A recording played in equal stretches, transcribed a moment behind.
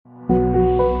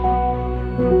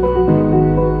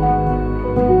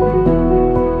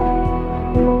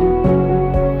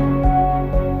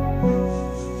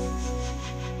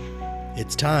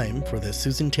time for the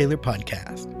Susan Taylor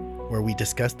Podcast, where we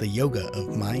discuss the yoga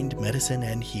of mind, medicine,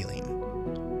 and healing.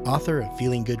 Author of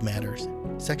Feeling Good Matters,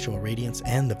 Sexual Radiance,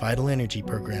 and the Vital Energy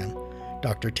Program,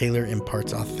 Dr. Taylor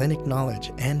imparts authentic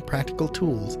knowledge and practical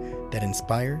tools that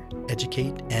inspire,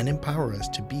 educate, and empower us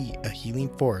to be a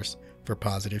healing force for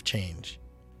positive change.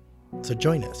 So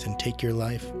join us and take your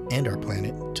life and our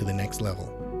planet to the next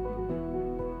level.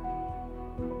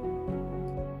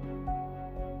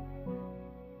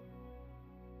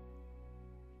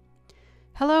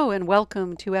 Hello and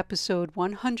welcome to episode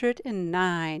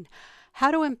 109,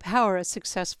 How to Empower a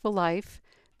Successful Life,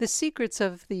 The Secrets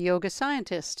of the Yoga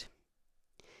Scientist.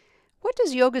 What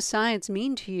does yoga science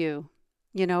mean to you?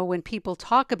 You know, when people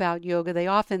talk about yoga, they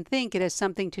often think it has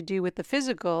something to do with the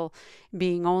physical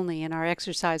being only in our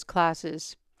exercise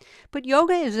classes. But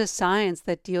yoga is a science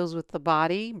that deals with the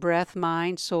body, breath,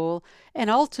 mind, soul, and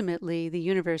ultimately the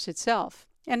universe itself.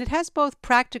 And it has both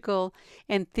practical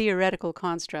and theoretical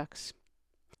constructs.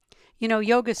 You know,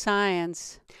 yoga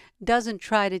science doesn't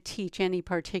try to teach any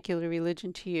particular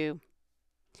religion to you.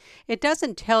 It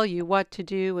doesn't tell you what to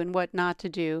do and what not to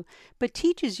do, but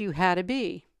teaches you how to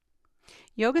be.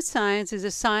 Yoga science is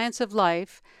a science of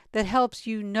life that helps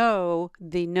you know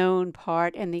the known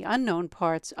part and the unknown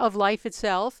parts of life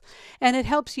itself, and it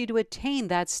helps you to attain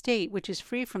that state which is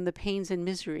free from the pains and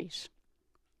miseries.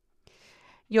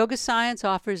 Yoga science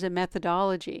offers a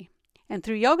methodology. And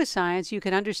through yoga science, you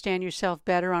can understand yourself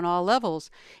better on all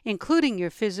levels, including your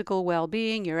physical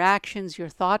well-being, your actions, your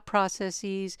thought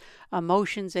processes,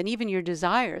 emotions, and even your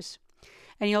desires.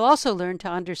 And you'll also learn to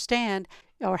understand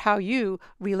or how you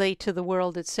relate to the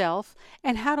world itself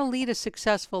and how to lead a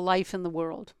successful life in the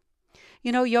world.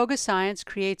 You know, yoga science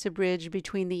creates a bridge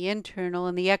between the internal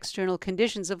and the external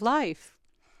conditions of life.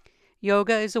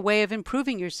 Yoga is a way of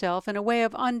improving yourself and a way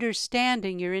of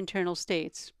understanding your internal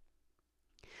states.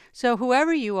 So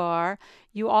whoever you are,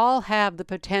 you all have the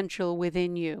potential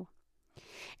within you.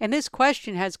 And this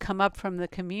question has come up from the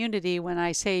community when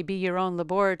I say be your own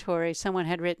laboratory. Someone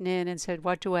had written in and said,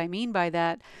 what do I mean by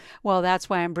that? Well, that's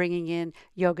why I'm bringing in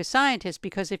yoga scientists,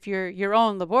 because if you're your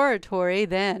own laboratory,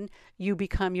 then you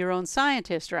become your own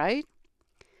scientist, right?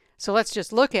 So let's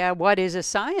just look at what is a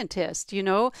scientist. You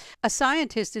know, a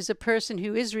scientist is a person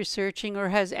who is researching or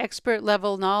has expert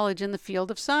level knowledge in the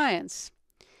field of science.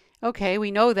 Okay, we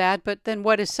know that, but then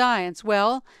what is science?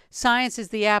 Well, science is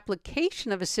the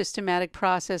application of a systematic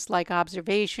process like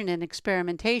observation and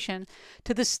experimentation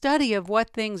to the study of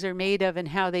what things are made of and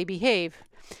how they behave.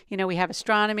 You know, we have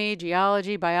astronomy,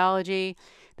 geology, biology.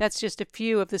 That's just a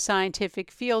few of the scientific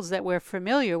fields that we're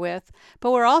familiar with, but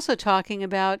we're also talking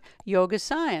about yoga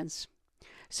science.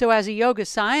 So as a yoga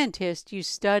scientist, you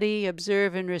study,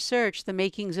 observe, and research the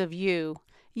makings of you.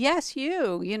 Yes,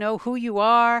 you know who you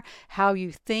are, how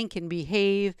you think and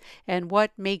behave, and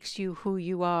what makes you who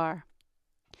you are.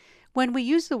 When we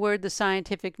use the word the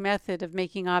scientific method of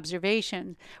making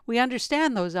observation, we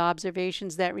understand those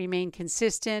observations that remain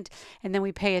consistent, and then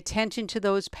we pay attention to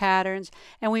those patterns,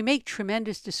 and we make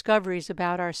tremendous discoveries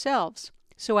about ourselves.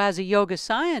 So as a yoga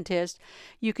scientist,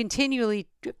 you continually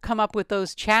come up with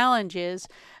those challenges,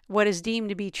 what is deemed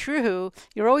to be true.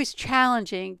 You're always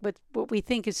challenging what we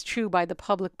think is true by the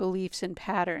public beliefs and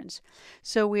patterns.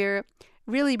 So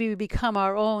we become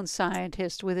our own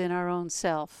scientist within our own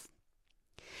self.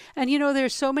 And you know,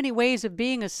 there's so many ways of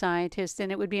being a scientist,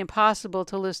 and it would be impossible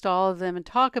to list all of them and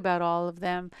talk about all of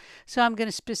them. So I'm going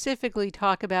to specifically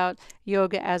talk about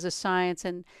yoga as a science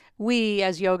and we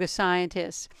as yoga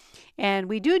scientists. And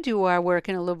we do our work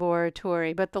in a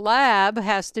laboratory, but the lab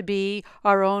has to be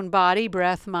our own body,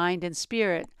 breath, mind, and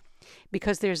spirit,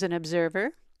 because there's an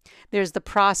observer, there's the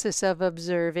process of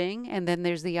observing, and then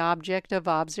there's the object of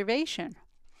observation.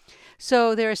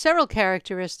 So there are several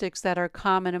characteristics that are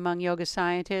common among yoga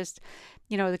scientists,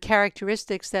 you know, the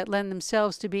characteristics that lend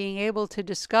themselves to being able to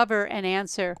discover and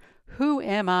answer, who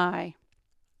am I?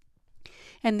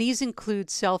 And these include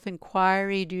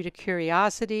self-inquiry due to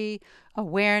curiosity,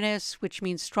 awareness, which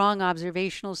means strong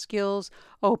observational skills,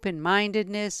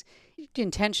 open-mindedness,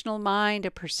 intentional mind,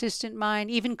 a persistent mind,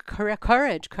 even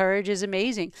courage. Courage is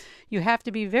amazing. You have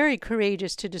to be very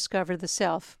courageous to discover the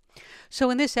self. So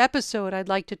in this episode, I'd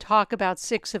like to talk about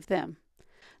 6 of them.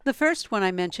 The first one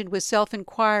I mentioned was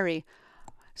self-inquiry.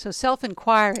 So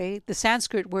self-inquiry, the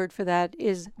Sanskrit word for that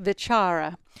is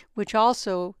vichara, which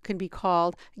also can be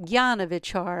called jnana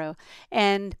vichara.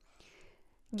 And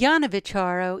jnana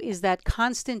vichara is that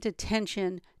constant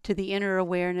attention to the inner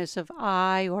awareness of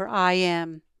I or I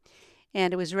am.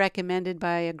 And it was recommended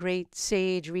by a great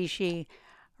sage, Rishi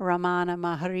Ramana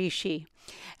Maharishi,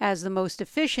 as the most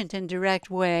efficient and direct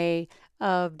way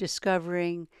of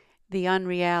discovering the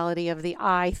unreality of the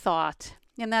I thought.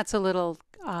 And that's a little,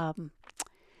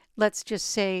 let's just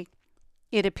say,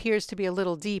 it appears to be a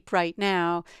little deep right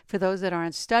now for those that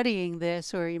aren't studying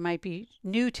this, or you might be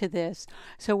new to this.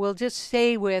 So we'll just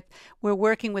say we're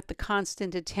working with the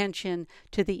constant attention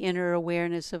to the inner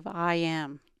awareness of I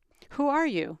am. Who are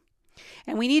you?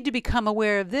 And we need to become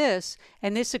aware of this,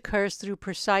 and this occurs through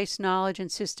precise knowledge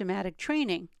and systematic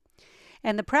training.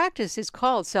 And the practice is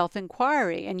called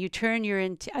self-inquiry, and you turn your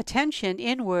attention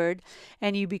inward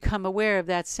and you become aware of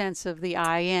that sense of the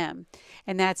I am.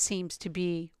 And that seems to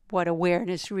be what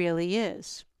awareness really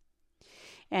is.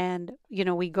 And,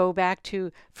 we go back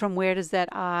to, from where does that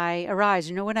I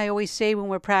arise? What I always say when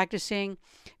we're practicing,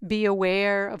 be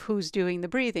aware of who's doing the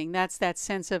breathing. That's that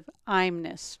sense of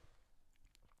I'm-ness.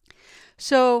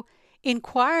 So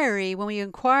inquiry, when we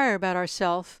inquire about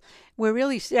ourselves,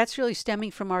 that's really stemming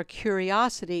from our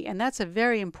curiosity, and that's a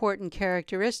very important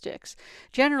characteristic.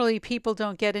 Generally, people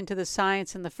don't get into the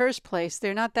science in the first place.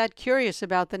 They're not that curious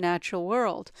about the natural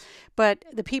world. But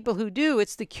the people who do,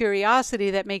 it's the curiosity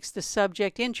that makes the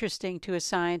subject interesting to a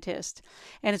scientist.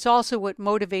 And it's also what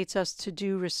motivates us to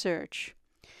do research.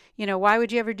 Why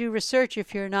would you ever do research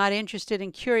if you're not interested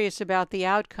and curious about the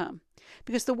outcome?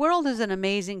 Because the world is an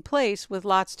amazing place with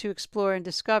lots to explore and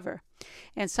discover.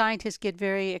 And scientists get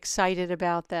very excited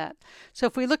about that. So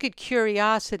if we look at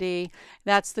curiosity,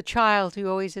 that's the child who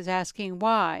always is asking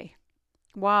why.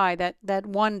 Why? That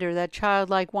wonder, that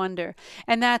childlike wonder.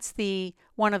 And that's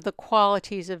one of the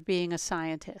qualities of being a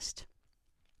scientist.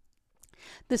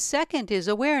 The second is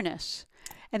awareness.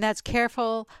 And that's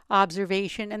careful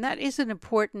observation, and that is an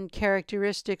important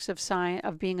characteristic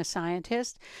of being a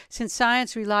scientist. Since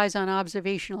science relies on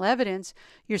observational evidence,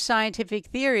 your scientific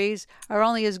theories are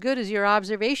only as good as your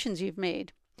observations you've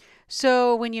made.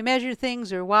 So when you measure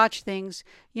things or watch things,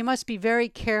 you must be very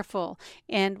careful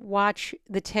and watch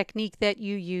the technique that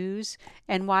you use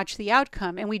and watch the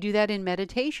outcome. And we do that in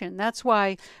meditation. That's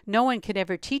why no one can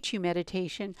ever teach you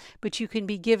meditation, but you can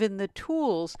be given the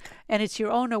tools, and it's your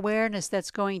own awareness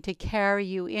that's going to carry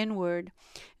you inward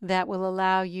that will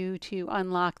allow you to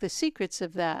unlock the secrets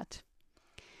of that.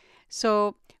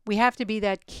 So we have to be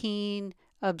that keen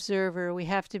observer. We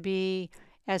have to be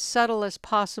as subtle as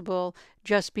possible,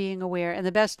 just being aware. And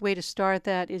the best way to start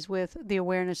that is with the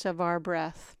awareness of our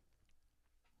breath.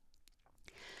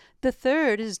 The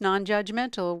third is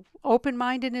non-judgmental,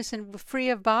 open-mindedness and free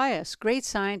of bias. Great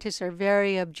scientists are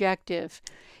very objective.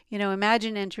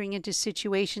 Imagine entering into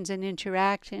situations and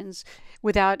interactions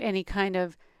without any kind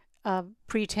of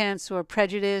pretense or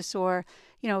prejudice or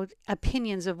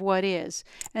opinions of what is.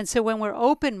 And so when we're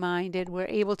open-minded, we're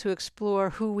able to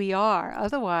explore who we are.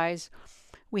 Otherwise,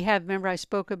 remember I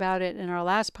spoke about it in our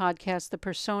last podcast, the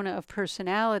persona of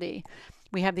personality.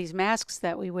 We have these masks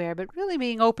that we wear, but really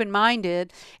being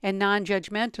open-minded and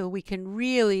non-judgmental, we can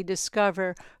really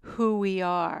discover who we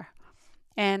are.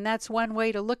 And that's one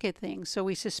way to look at things. So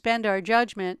we suspend our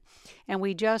judgment and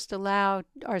we just allow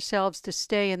ourselves to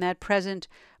stay in that present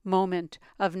moment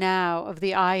of now, of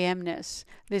the I amness.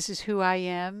 This is who I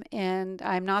am, and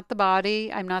I'm not the body,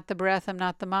 I'm not the breath, I'm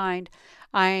not the mind.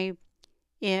 My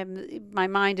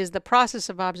mind is the process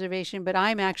of observation, but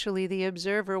I'm actually the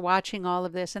observer watching all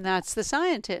of this, and that's the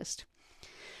scientist.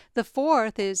 The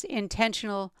fourth is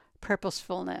intentional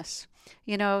purposefulness.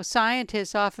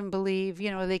 Scientists often believe,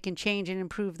 they can change and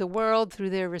improve the world through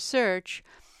their research.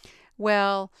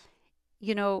 Well,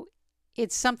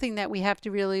 it's something that we have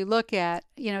to really look at,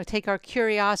 take our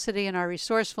curiosity and our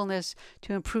resourcefulness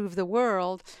to improve the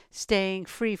world, staying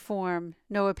free form,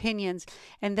 no opinions,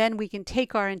 and then we can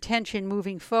take our intention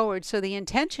moving forward. So the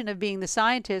intention of being the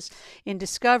scientist in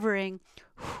discovering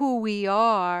who we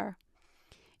are,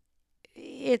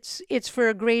 it's for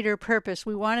a greater purpose.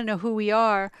 We want to know who we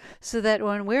are so that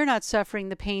when we're not suffering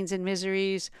the pains and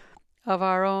miseries of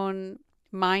our own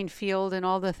minefield and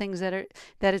all the things that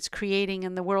it's creating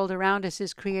and the world around us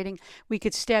is creating, we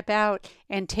could step out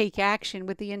and take action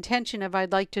with the intention of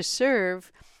I'd like to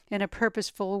serve in a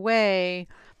purposeful way.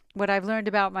 What I've learned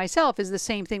about myself is the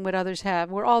same thing what others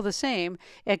have. We're all the same,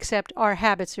 except our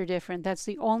habits are different. That's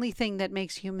the only thing that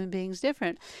makes human beings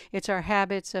different. It's our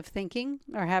habits of thinking,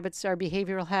 our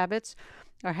behavioral habits,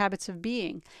 our habits of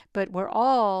being. But we're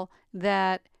all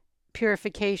that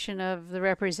purification of the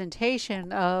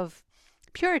representation of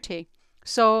purity.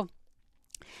 So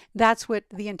that's what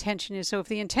the intention is. So if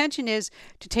the intention is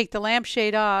to take the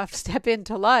lampshade off, step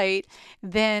into light,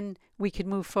 then we can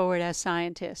move forward as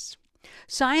scientists.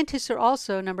 Scientists are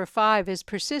also, number 5, is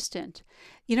persistent.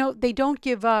 They don't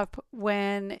give up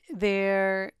when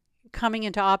they're coming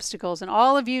into obstacles. And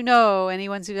all of you know,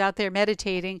 anyone who's out there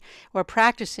meditating or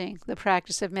practicing the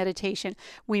practice of meditation,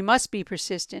 we must be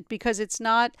persistent because it's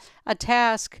not a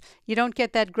task. You don't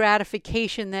get that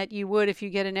gratification that you would if you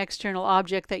get an external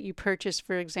object that you purchase,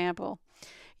 for example.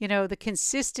 The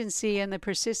consistency and the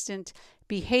persistent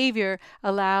behavior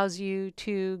allows you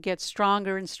to get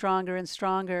stronger and stronger and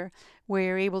stronger, where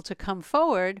you're able to come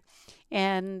forward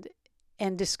and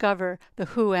discover the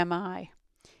who am I.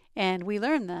 And we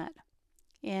learn that.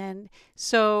 And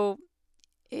so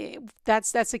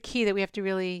that's a key that we have to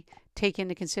really take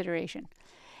into consideration.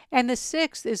 And the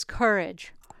sixth is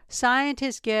courage.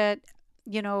 Scientists get,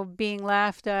 being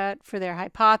laughed at for their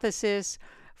hypothesis,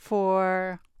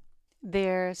 for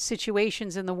their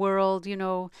situations in the world,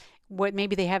 what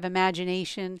maybe they have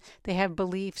imagination, they have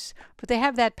beliefs, but they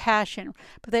have that passion.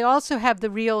 But they also have the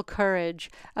real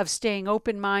courage of staying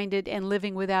open-minded and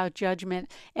living without judgment,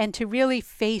 and to really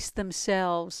face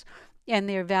themselves and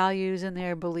their values and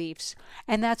their beliefs.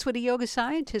 And that's what a yoga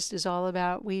scientist is all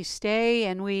about. We stay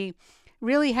and we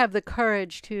really have the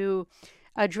courage to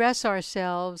address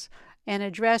ourselves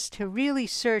and to really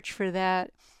search for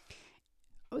that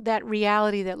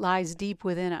reality that lies deep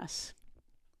within us.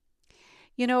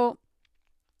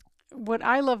 What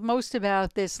I love most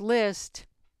about this list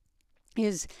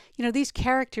is, these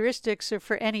characteristics are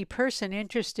for any person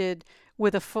interested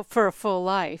for a full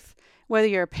life. Whether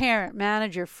you're a parent,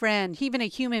 manager, friend, even a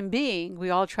human being, we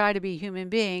all try to be human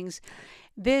beings.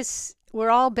 We're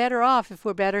all better off if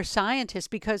we're better scientists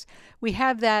because we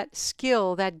have that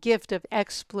skill, that gift of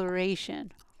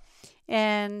exploration.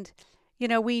 And,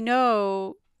 we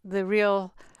know the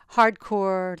real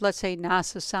hardcore, let's say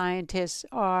NASA scientists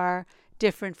are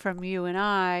different from you and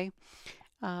I.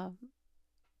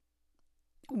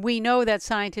 We know that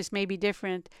scientists may be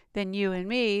different than you and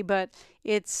me, but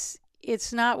it's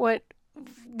not what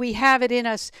we have it in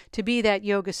us to be that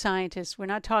yoga scientist. We're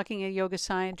not talking a yoga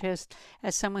scientist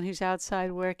as someone who's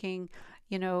outside working,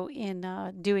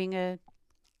 in doing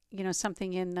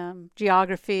something in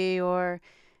geography or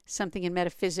something in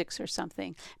metaphysics or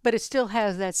something, but it still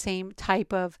has that same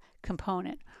type of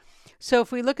component. So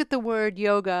if we look at the word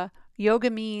yoga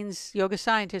means, yoga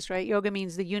scientist, right? Yoga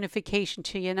means the unification,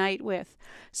 to unite with.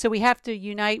 So we have to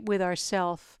unite with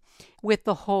ourself, with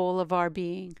the whole of our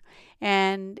being.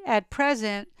 And at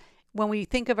present, when we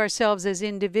think of ourselves as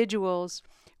individuals,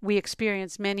 we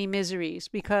experience many miseries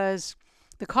because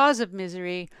the cause of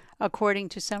misery, according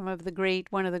to one of the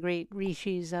great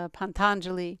rishis,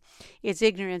 Patanjali, it's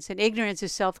ignorance. And ignorance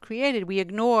is self-created. We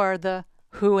ignore the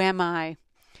who am I.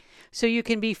 So you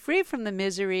can be free from the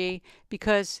misery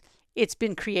because it's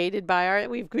been created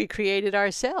we've recreated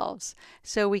ourselves.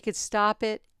 So we could stop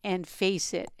it and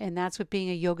face it. And that's what being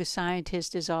a yoga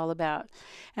scientist is all about.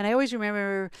 And I always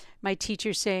remember my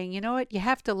teacher saying, you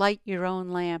have to light your own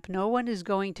lamp. No one is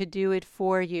going to do it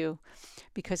for you.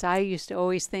 Because I used to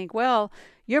always think, well,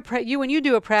 when you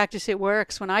do a practice, it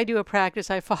works. When I do a practice,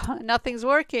 nothing's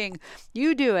working.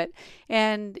 You do it.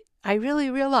 And I really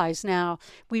realize now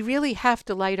we really have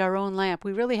to light our own lamp.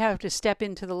 We really have to step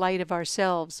into the light of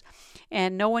ourselves,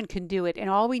 and no one can do it. And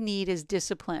all we need is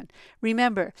discipline.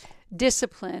 Remember,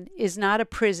 discipline is not a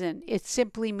prison. It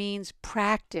simply means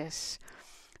practice.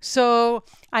 So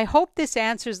I hope this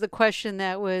answers the question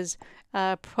that was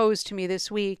posed to me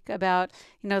this week about,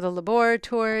 the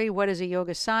laboratory, what is a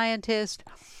yoga scientist,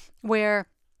 where,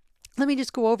 let me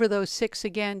just go over those 6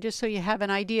 again, just so you have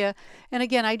an idea. And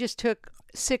again, I just took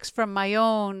 6 from my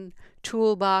own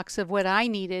toolbox of what I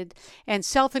needed. And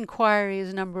self-inquiry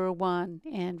is number 1.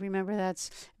 And remember, that's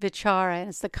vichara, and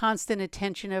it's the constant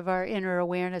attention of our inner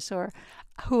awareness, or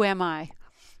who am I?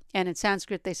 And in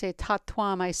Sanskrit, they say, tat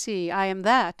tvam, I see, I am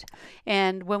that.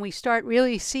 And when we start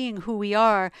really seeing who we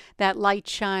are, that light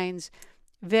shines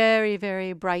very,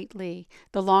 very brightly,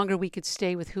 the longer we could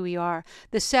stay with who we are.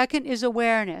 The second is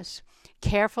awareness.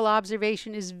 Careful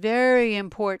observation is very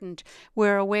important.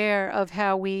 We're aware of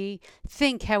how we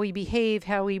think, how we behave,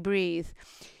 how we breathe.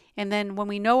 And then when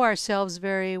we know ourselves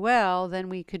very well, then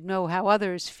we could know how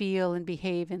others feel and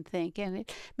behave and think. And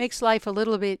it makes life a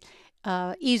little bit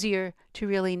easier to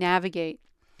really navigate.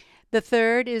 The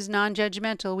third is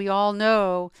non-judgmental. We all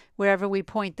know wherever we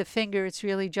point the finger, it's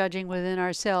really judging within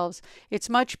ourselves. It's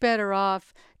much better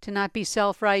off to not be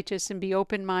self-righteous and be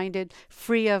open-minded,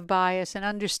 free of bias, and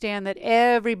understand that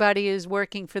everybody is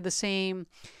working for the same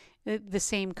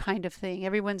kind of thing.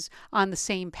 Everyone's on the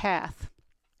same path.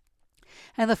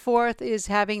 And the fourth is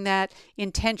having that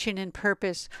intention and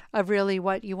purpose of really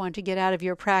what you want to get out of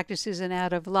your practices and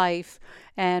out of life,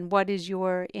 and what is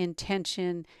your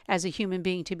intention as a human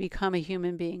being to become a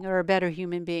human being or a better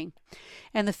human being.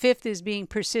 And the fifth is being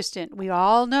persistent. We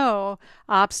all know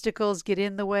obstacles get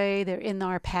in the way, they're in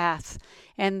our path.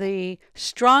 And the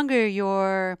stronger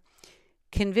your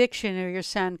conviction or your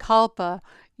sankalpa,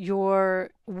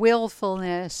 your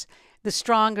willfulness, the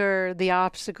stronger the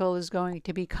obstacle is going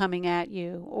to be coming at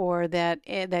you, or that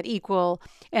equal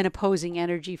and opposing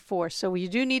energy force. So you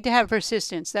do need to have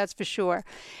persistence, that's for sure.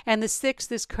 And the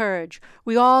sixth is courage.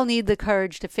 We all need the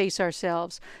courage to face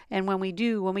ourselves. And when we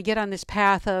get on this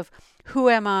path of who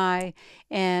am I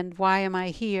and why am I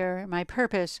here, my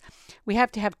purpose, we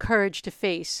have to have courage to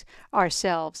face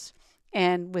ourselves.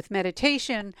 And with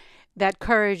meditation, that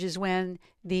courage is when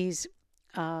these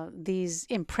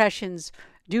impressions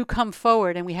do come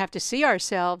forward and we have to see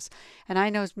ourselves. And I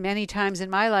know many times in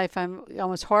my life I'm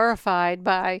almost horrified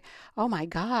by, oh my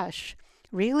gosh,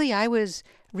 really? I was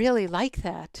really like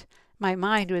that. My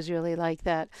mind was really like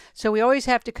that. So we always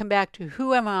have to come back to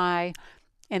who am I,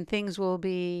 and things will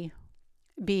be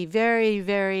very,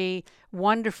 very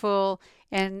wonderful.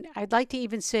 And I'd like to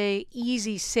even say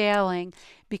easy sailing,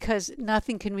 because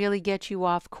nothing can really get you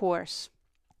off course.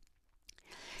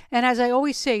 And as I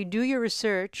always say, do your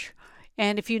research.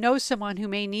 And if you know someone who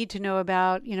may need to know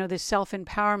about, this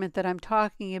self-empowerment that I'm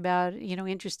talking about,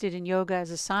 interested in yoga as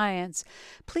a science,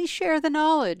 please share the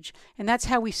knowledge. And that's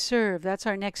how we serve. That's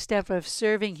our next step of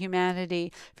serving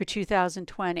humanity for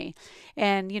 2020.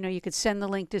 And, you could send the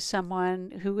link to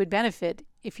someone who would benefit.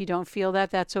 If you don't feel that,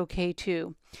 that's okay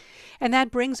too. And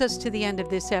that brings us to the end of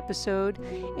this episode.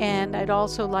 And I'd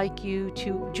also like you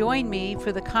to join me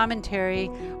for the commentary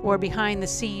or behind the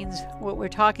scenes, what we're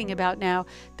talking about now,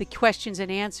 the questions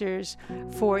and answers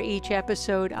for each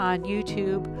episode on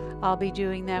YouTube. I'll be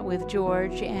doing that with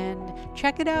George, and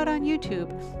check it out on YouTube.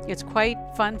 It's quite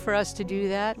fun for us to do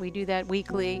that. We do that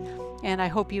weekly, and I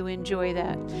hope you enjoy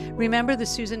that. Remember, the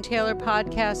Susan Taylor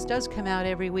podcast does come out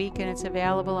every week, and it's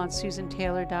available on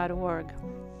susantaylor.org.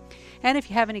 And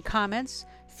if you have any comments,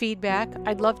 feedback,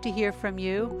 I'd love to hear from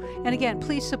you. And again,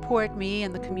 please support me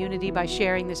and the community by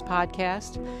sharing this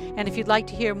podcast. And if you'd like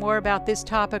to hear more about this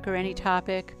topic or any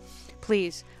topic,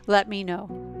 please let me know.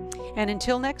 And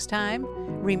until next time,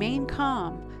 remain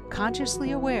calm,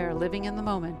 consciously aware, living in the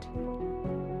moment.